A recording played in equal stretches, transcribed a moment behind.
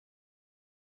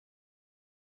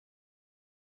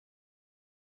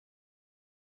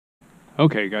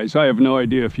Okay guys, I have no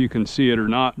idea if you can see it or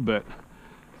not, but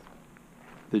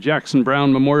the Jackson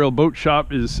Brown Memorial Boat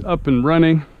Shop is up and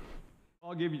running.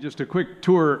 I'll give you just a quick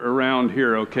tour around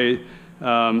here, okay?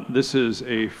 This is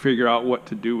a figure out what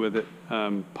to do with it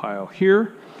pile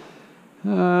here.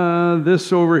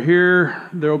 This over here,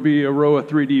 there'll be a row of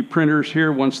 3D printers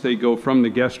here once they go from the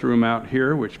guest room out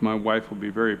here, which my wife will be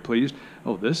very pleased.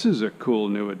 Oh, this is a cool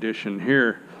new addition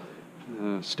here.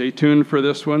 Stay tuned for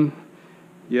this one.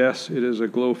 Yes, it is a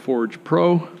Glowforge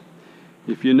Pro.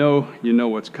 If you know, you know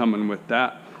what's coming with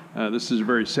that. This is a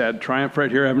very sad Triumph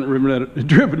right here. I haven't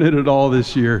driven it at all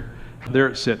this year. There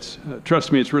it sits.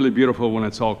 Trust me, it's really beautiful when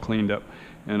it's all cleaned up,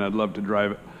 and I'd love to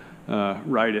drive it,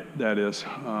 ride it, that is.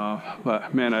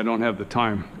 But man, I don't have the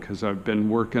time because I've been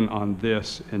working on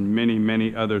this and many,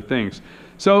 many other things.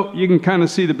 So you can kind of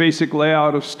see the basic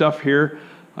layout of stuff here.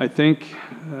 I think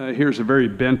here's a very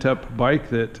bent up bike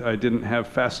that I didn't have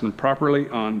fastened properly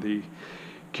on the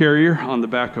carrier on the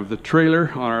back of the trailer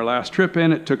on our last trip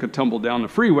in. It took a tumble down the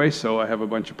freeway, so I have a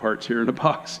bunch of parts here in a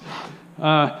box.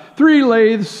 3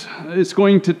 lathes. It's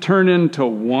going to turn into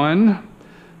one.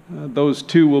 Those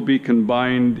 2 will be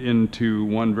combined into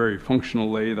one very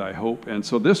functional lathe, I hope, and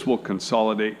so this will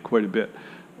consolidate quite a bit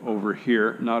over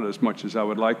here, not as much as I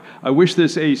would like. I wish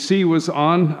this AC was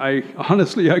on.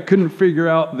 Honestly, I couldn't figure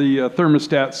out the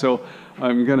thermostat, so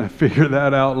I'm gonna figure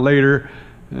that out later.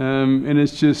 And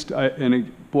it's just,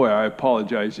 boy, I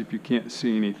apologize if you can't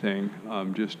see anything.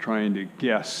 I'm just trying to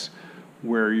guess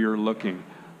where you're looking.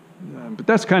 But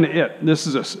that's kind of it. This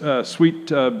is a sweet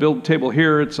build table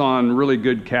here. It's on really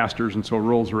good casters, and so it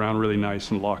rolls around really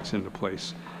nice and locks into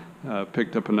place.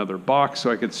 Picked up another box so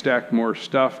I could stack more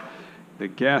stuff. The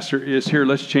gasser is here.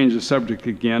 Let's change the subject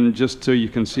again just so you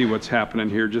can see what's happening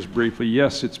here just briefly.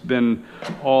 Yes, it's been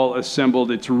all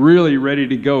assembled. It's really ready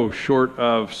to go, short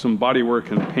of some body work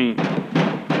and paint.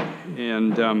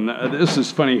 And this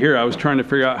is funny here. I was trying to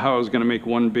figure out how I was going to make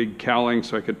one big cowling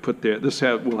so I could put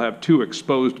we'll have 2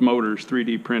 exposed motors,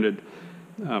 3D printed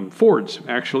Fords,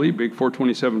 actually. Big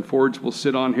 427 Fords will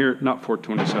sit on here. Not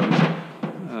 427s.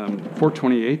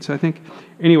 428s, I think.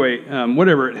 Anyway,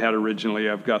 whatever it had originally,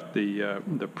 I've got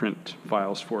the print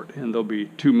files for it, and there'll be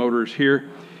 2 motors here.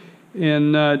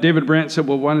 And David Brandt said,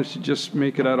 well, why don't you just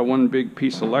make it out of one big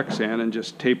piece of Lexan and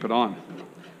just tape it on?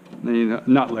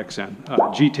 Not Lexan,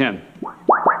 G10,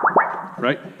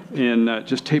 right? And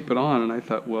just tape it on, and I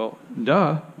thought, well,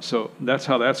 duh. So that's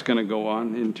how that's going to go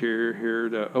on. Interior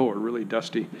here, oh, really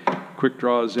dusty. Quick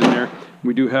draws in there.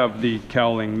 We do have the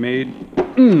cowling made.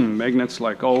 Magnets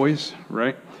like always,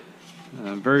 right?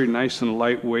 Very nice and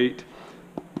lightweight.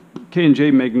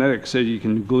 K&J Magnetic said you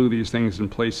can glue these things in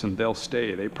place and they'll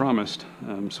stay. They promised.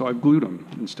 So I've glued them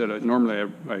instead of,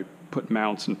 normally I put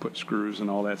mounts and put screws and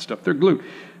all that stuff. They're glued.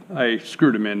 I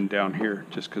screwed them in down here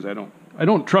just because I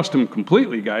don't trust them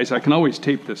completely, guys. I can always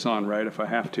tape this on, right, if I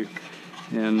have to.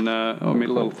 And I made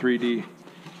a little 3D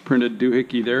printed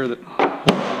doohickey there that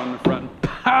on the front.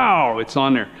 Pow! It's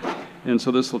on there. And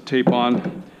so this will tape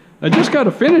on. I just got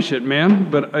to finish it, man,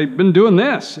 but I've been doing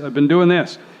this.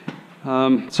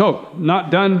 So, not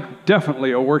done,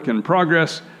 definitely a work in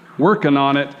progress, working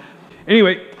on it.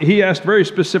 Anyway, he asked a very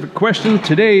specific question.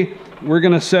 Today, we're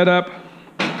going to set up,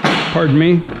 pardon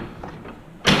me,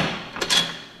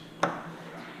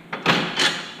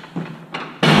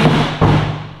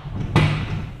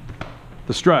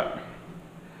 the strut.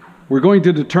 We're going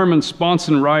to determine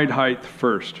sponson ride height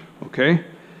first, okay?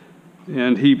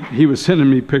 And he was sending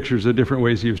me pictures of different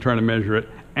ways he was trying to measure it.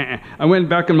 I went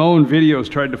back in my own videos,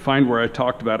 tried to find where I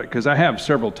talked about it, because I have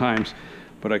several times,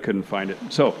 but I couldn't find it.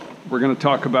 So we're going to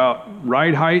talk about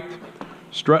ride height,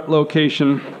 strut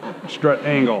location, strut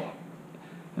angle.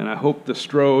 And I hope the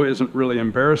stro isn't really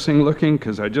embarrassing looking,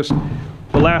 because the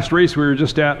last race we were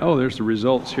just at, oh, there's the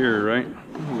results here, right?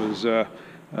 It was a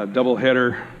double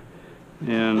header,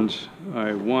 and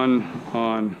I won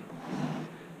on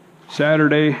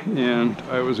Saturday, and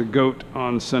I was a goat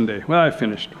on Sunday. Well, I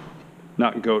finished,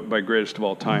 not goat by greatest of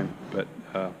all time, but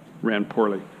ran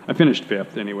poorly. I finished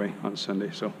 5th anyway on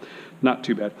Sunday, so not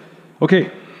too bad. Okay,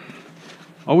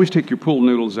 always take your pool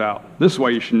noodles out. This is why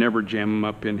you should never jam them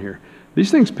up in here.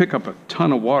 These things pick up a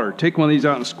ton of water. Take one of these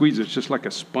out and squeeze it. It's just like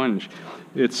a sponge.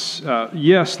 It's,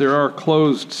 yes, there are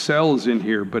closed cells in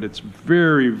here, but it's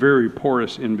very, very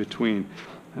porous in between.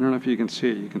 I don't know if you can see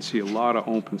it. You can see a lot of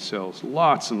open cells,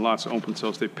 lots and lots of open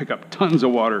cells. They pick up tons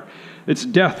of water. It's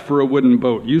death for a wooden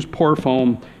boat. Use pour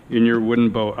foam in your wooden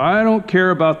boat. I don't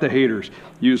care about the haters.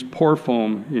 Use pour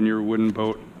foam in your wooden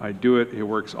boat. I do it. It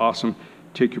works awesome.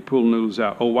 Take your pool noodles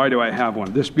out. Oh, why do I have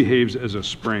one? This behaves as a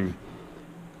spring.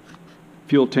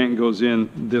 Fuel tank goes in.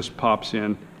 This pops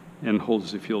in. and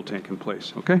holds the fuel tank in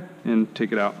place, okay? And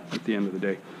take it out at the end of the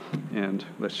day. And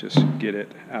let's just get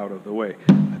it out of the way.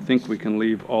 I think we can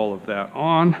leave all of that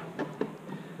on.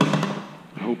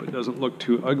 I hope it doesn't look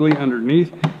too ugly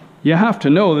underneath. You have to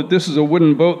know that this is a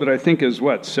wooden boat that I think is,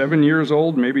 what, 7 years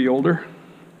old, maybe older?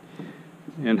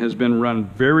 And has been run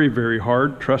very, very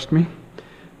hard, trust me.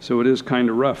 So it is kind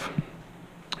of rough.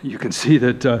 You can see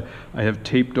that I have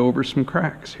taped over some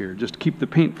cracks here, just to keep the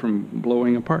paint from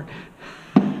blowing apart.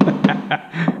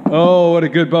 Oh, what a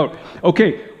good boat.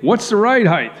 Okay, what's the ride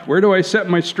height? Where do I set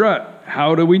my strut?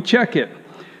 How do we check it?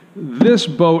 This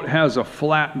boat has a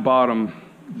flat bottom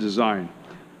design.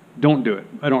 Don't do it.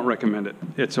 I don't recommend it.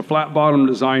 It's a flat bottom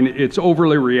design. It's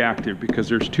overly reactive because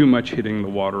there's too much hitting the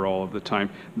water all of the time.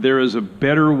 There is a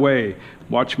better way.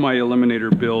 Watch my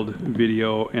Eliminator build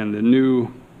video and the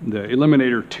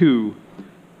Eliminator 2.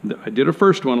 I did a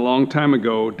first one a long time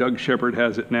ago. Doug Shepard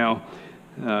has it now.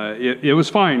 It was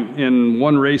fine in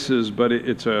one races, but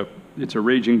it's a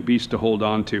raging beast to hold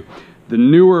on to. The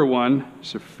newer one,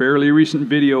 it's a fairly recent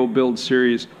video build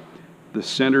series. The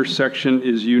center section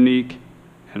is unique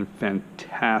and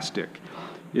fantastic.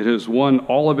 It has won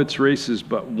all of its races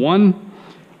but one,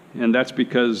 and that's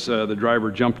because the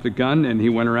driver jumped the gun and he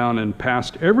went around and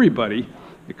passed everybody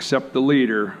except the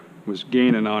leader, was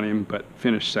gaining on him, but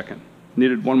finished second.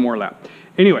 Needed one more lap.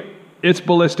 Anyway, it's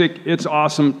ballistic, it's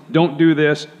awesome. Don't do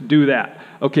this, do that.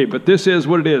 Okay, but this is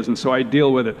what it is, and so I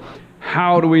deal with it.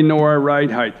 How do we know our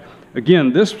ride height?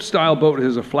 Again, this style boat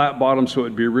has a flat bottom, so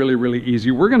it'd be really, really easy.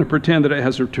 We're going to pretend that it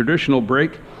has a traditional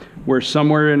brake, where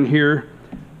somewhere in here,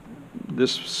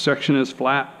 this section is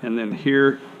flat, and then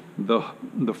here,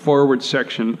 the forward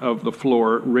section of the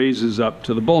floor raises up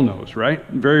to the bullnose, right?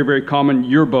 Very, very common.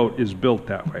 Your boat is built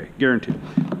that way, guaranteed.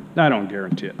 I don't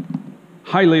guarantee it.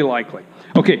 Highly likely.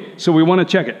 Okay, so we want to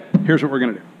check it. Here's what we're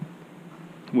going to do.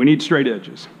 We need straight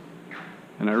edges.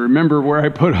 And I remember where I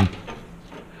put them.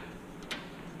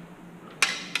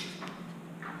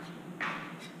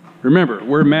 Remember,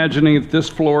 we're imagining that this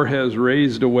floor has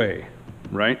raised away,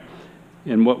 right?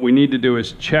 And what we need to do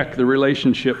is check the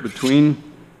relationship between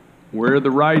where the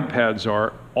ride pads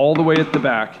are all the way at the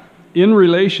back in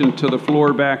relation to the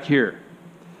floor back here.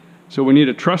 So we need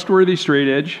a trustworthy straight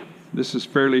edge. This is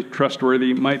fairly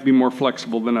trustworthy, might be more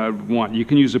flexible than I would want. You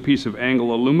can use a piece of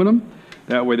angle aluminum,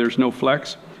 that way there's no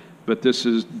flex, but this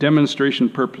is demonstration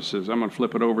purposes. I'm gonna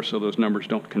flip it over so those numbers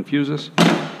don't confuse us.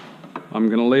 I'm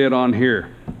gonna lay it on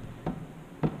here,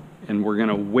 and we're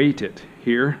gonna weight it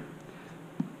here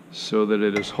so that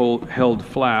it is held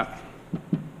flat.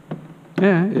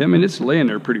 Yeah, I mean, it's laying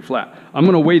there pretty flat. I'm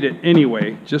gonna weight it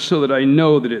anyway, just so that I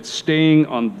know that it's staying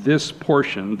on this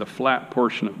portion, the flat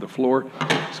portion of the floor.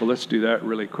 So let's do that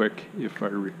really quick, if I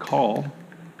recall.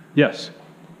 Yes,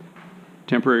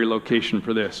 temporary location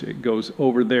for this. It goes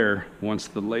over there once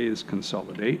the lays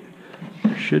consolidate.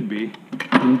 There should be,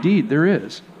 indeed there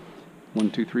is.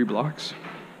 1, 2, 3 blocks.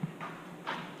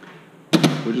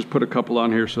 We'll just put a couple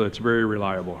on here so it's very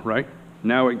reliable, right?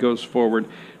 Now it goes forward.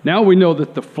 Now we know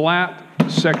that the flat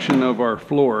section of our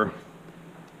floor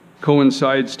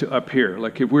coincides to up here.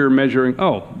 Like if we were measuring,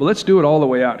 oh, well, let's do it all the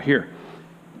way out here.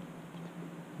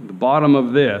 The bottom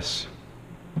of this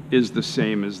is the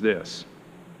same as this,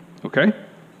 okay?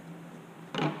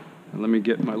 And let me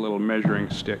get my little measuring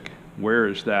stick. Where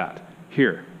is that?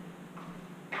 Here.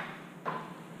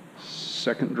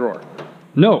 Second drawer.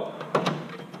 No.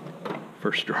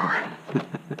 First drawer.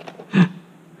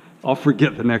 I'll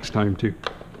forget the next time too.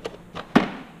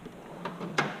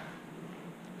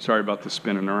 Sorry about the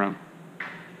spinning around.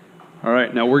 All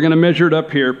right, now we're going to measure it up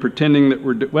here, pretending that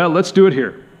we're, well, let's do it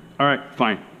here. All right,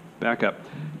 fine, back up.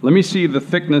 Let me see the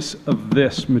thickness of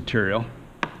this material.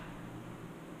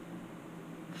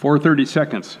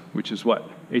 4/32, which is what?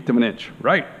 1/8 of an inch,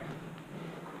 right?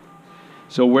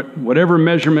 So whatever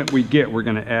measurement we get, we're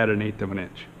going to add 1/8 of an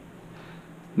inch.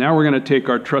 Now we're going to take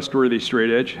our trustworthy straight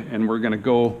edge and we're going to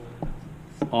go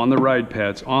on the ride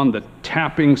pads, on the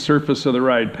tapping surface of the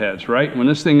ride pads, right? When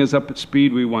this thing is up at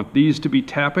speed, we want these to be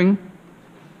tapping.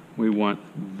 We want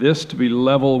this to be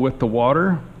level with the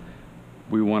water.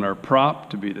 We want our prop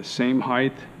to be the same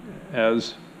height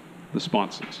as the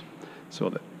sponsons. So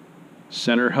the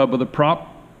center hub of the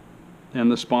prop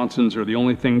and the sponsons are the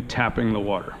only thing tapping the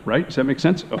water, right? Does that make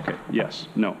sense? Okay, yes,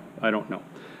 no, I don't know.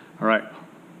 All right,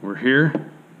 we're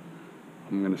here.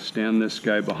 I'm going to stand this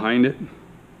guy behind it,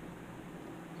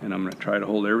 and I'm going to try to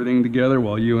hold everything together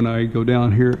while you and I go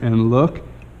down here and look.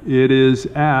 It is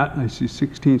at, I see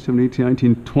 16, 17, 18,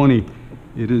 19, 20.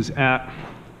 It is at,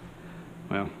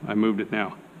 well, I moved it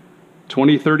now,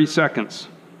 20, 30 seconds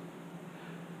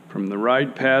from the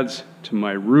ride pads to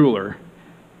my ruler,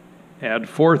 Add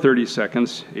 4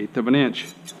 30-seconds, 1/8 of an inch,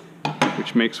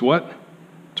 which makes what?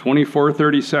 24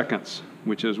 30-seconds,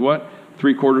 which is what?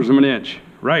 3/4 of an inch.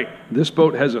 Right, this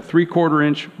boat has a 3/4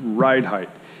 inch ride height,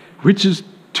 which is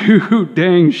too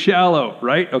dang shallow,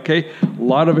 right? Okay, a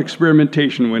lot of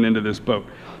experimentation went into this boat.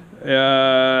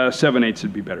 7/8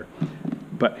 would be better.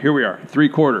 But here we are,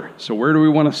 3/4. So where do we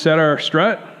want to set our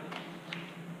strut?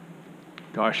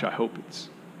 Gosh, I hope it's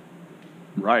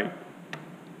right.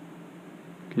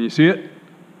 Can you see it?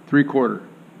 3/4.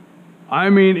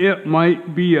 I mean, it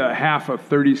might be a half a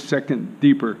 30-second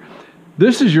deeper.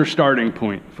 This is your starting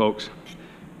point, folks.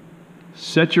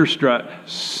 Set your strut,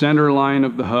 center line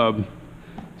of the hub,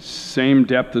 same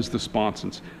depth as the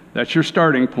sponsons. That's your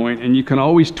starting point, and you can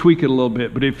always tweak it a little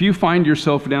bit. But if you find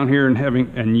yourself down here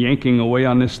and yanking away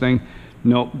on this thing,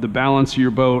 no, the balance of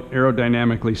your boat,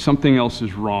 aerodynamically, something else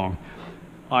is wrong.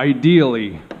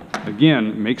 Ideally, again,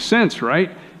 it makes sense,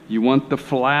 right? You want the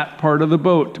flat part of the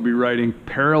boat to be riding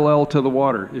parallel to the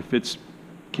water. If it's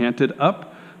canted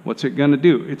up, what's it going to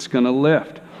do? It's going to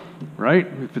lift, right?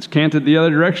 If it's canted the other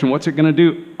direction, what's it going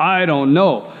to do? I don't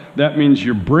know. That means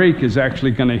your brake is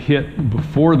actually going to hit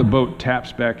before the boat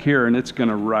taps back here, and it's going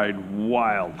to ride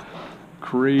wild.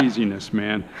 Craziness,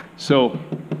 man. So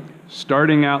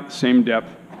starting out, same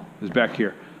depth as back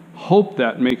here. Hope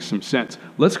that makes some sense.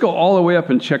 Let's go all the way up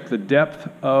and check the depth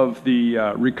of the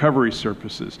recovery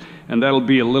surfaces, and that'll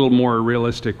be a little more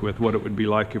realistic with what it would be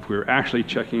like if we were actually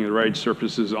checking the ride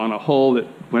surfaces on a hull that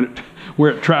where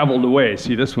it traveled away.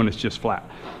 See, this one is just flat.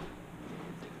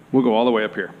 We'll go all the way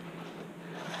up here.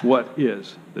 What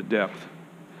is the depth?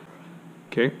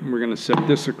 Okay, we're going to set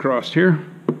this across here,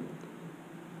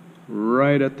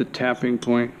 right at the tapping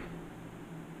point.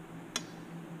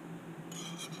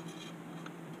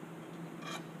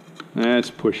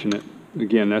 That's pushing it.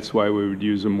 Again, that's why we would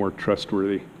use a more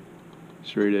trustworthy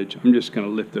straight edge. I'm just going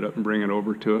to lift it up and bring it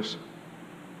over to us.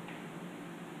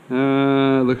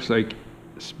 Looks like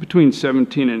it's between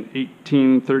 17 and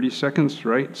 18 30-seconds,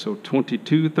 right? So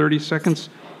 22 30-seconds.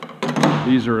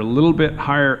 These are a little bit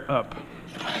higher up.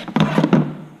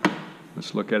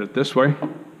 Let's look at it this way.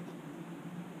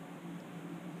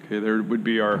 Okay, there would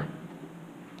be our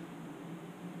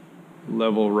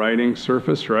level riding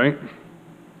surface, right?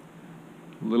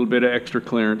 A little bit of extra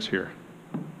clearance here.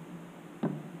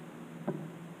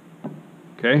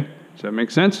 Okay, does that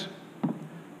make sense?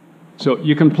 So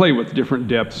you can play with different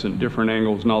depths and different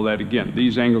angles and all that. Again,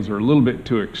 these angles are a little bit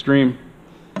too extreme,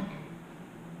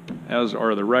 as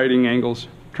are the riding angles.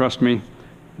 Trust me,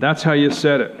 that's how you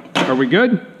set it. Are we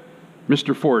good?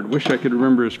 Mr. Ford, wish I could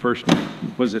remember his first name.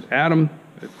 Was it Adam?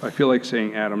 I feel like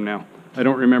saying Adam now. I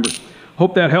don't remember.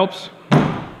 Hope that helps.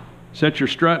 Set your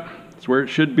strut. It's where it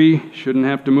should be. Shouldn't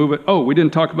have to move it. Oh, we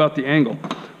didn't talk about the angle.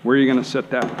 Where are you going to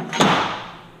set that?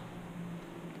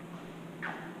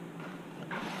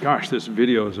 Gosh, this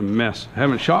video is a mess. I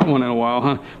haven't shot one in a while,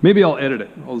 huh? Maybe I'll edit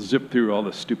it. I'll zip through all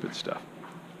the stupid stuff,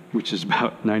 which is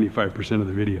about 95% of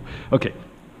the video. Okay,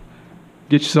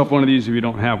 get yourself one of these if you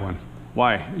don't have one.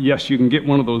 Why? Yes, you can get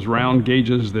one of those round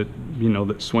gauges that, you know,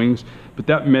 that swings, but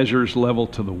that measures level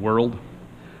to the world.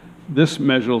 This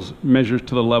measures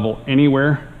to the level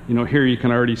anywhere. You know, here you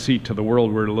can already see to the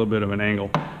world we're at a little bit of an angle,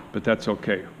 but that's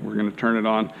okay. We're going to turn it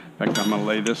on. In fact, I'm going to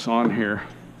lay this on here.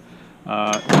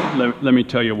 Let me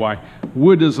tell you why.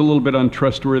 Wood is a little bit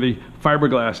untrustworthy.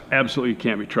 Fiberglass absolutely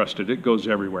can't be trusted. It goes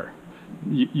everywhere.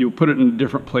 You put it in a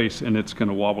different place and it's going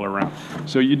to wobble around.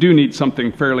 So you do need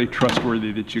something fairly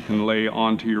trustworthy that you can lay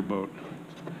onto your boat,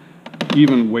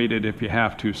 even weighted if you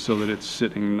have to, so that it's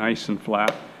sitting nice and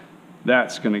flat.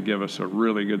 That's going to give us a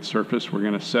really good surface. We're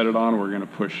going to set it on. We're going to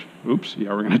push. Oops. Yeah,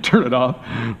 we're going to turn it off.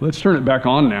 Let's turn it back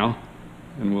on now.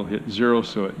 And we'll hit 0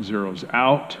 so it zeroes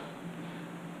out.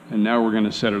 And now we're going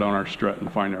to set it on our strut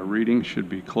and find our reading. Should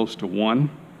be close to 1.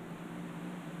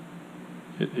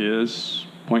 It is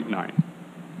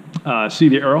 0.9. See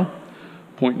the arrow?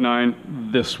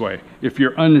 0.9 this way. If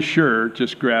you're unsure,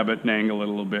 just grab it and angle it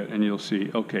a little bit and you'll see,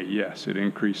 okay, yes, it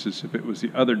increases. If it was the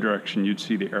other direction, you'd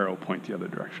see the arrow point the other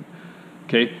direction.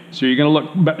 Okay, so you're going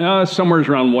to look somewhere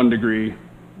around 1 degree.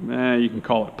 You can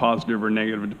call it positive or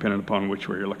negative depending upon which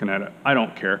way you're looking at it. I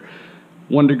don't care.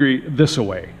 1 degree this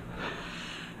way.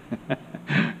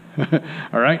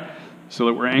 All right, so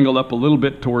that we're angled up a little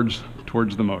bit towards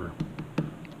the motor.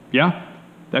 Yeah,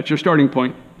 that's your starting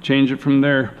point. Change it from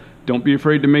there. Don't be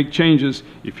afraid to make changes.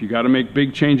 If you got to make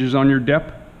big changes on your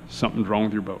depth, something's wrong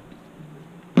with your boat.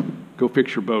 Go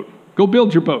fix your boat. Go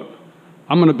build your boat.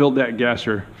 I'm going to build that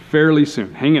gasser fairly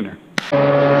soon. Hang in there.